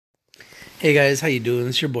Hey guys, how you doing?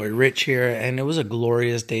 It's your boy Rich here, and it was a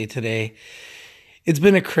glorious day today. It's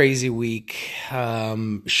been a crazy week.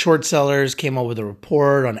 Short sellers came out with a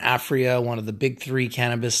report on Aphria, one of the big three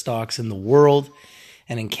cannabis stocks in the world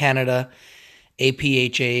and in Canada,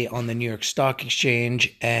 APHA on the New York Stock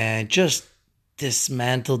Exchange, and just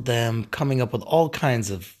dismantled them, coming up with all kinds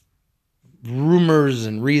of rumors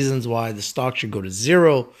and reasons why the stock should go to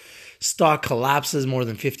zero. Stock collapses more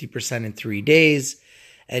than 50% in 3 days.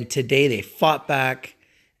 And today they fought back,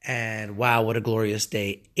 and wow, what a glorious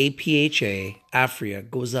day. APHA, Aphria,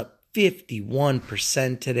 goes up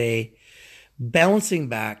 51% today, bouncing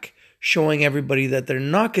back, showing everybody that they're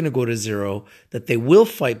not going to go to zero, that they will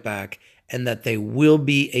fight back, and that they will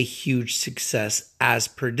be a huge success as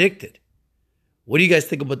predicted. What do you guys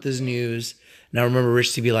think about this news? Now remember,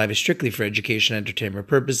 Rich TV Live is strictly for education and entertainment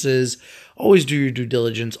purposes. Always do your due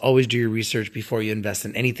diligence. Always do your research before you invest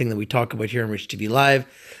in anything that we talk about here on Rich TV Live.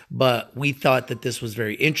 But we thought that this was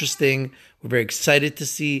very interesting. We're very excited to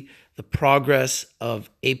see the progress of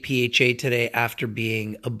APHA today after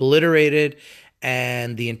being obliterated.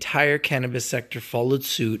 And the entire cannabis sector followed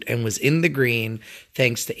suit and was in the green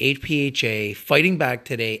thanks to APHA fighting back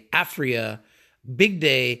today. Aphria, big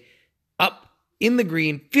day, up in the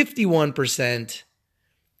green, 51%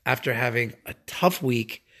 after having a tough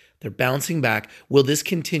week. They're bouncing back. Will this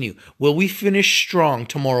continue? Will we finish strong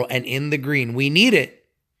tomorrow and in the green? We need it.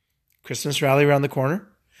 Christmas rally around the corner.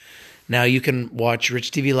 Now you can watch Rich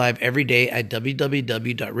TV Live every day at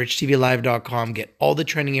www.richtvlive.com. Get all the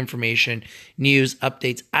trending information, news,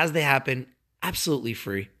 updates as they happen, absolutely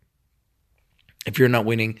free. If you're not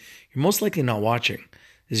winning, you're most likely not watching.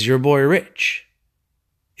 This is your boy Rich.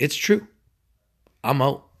 It's true. I'm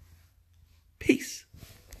out. Peace.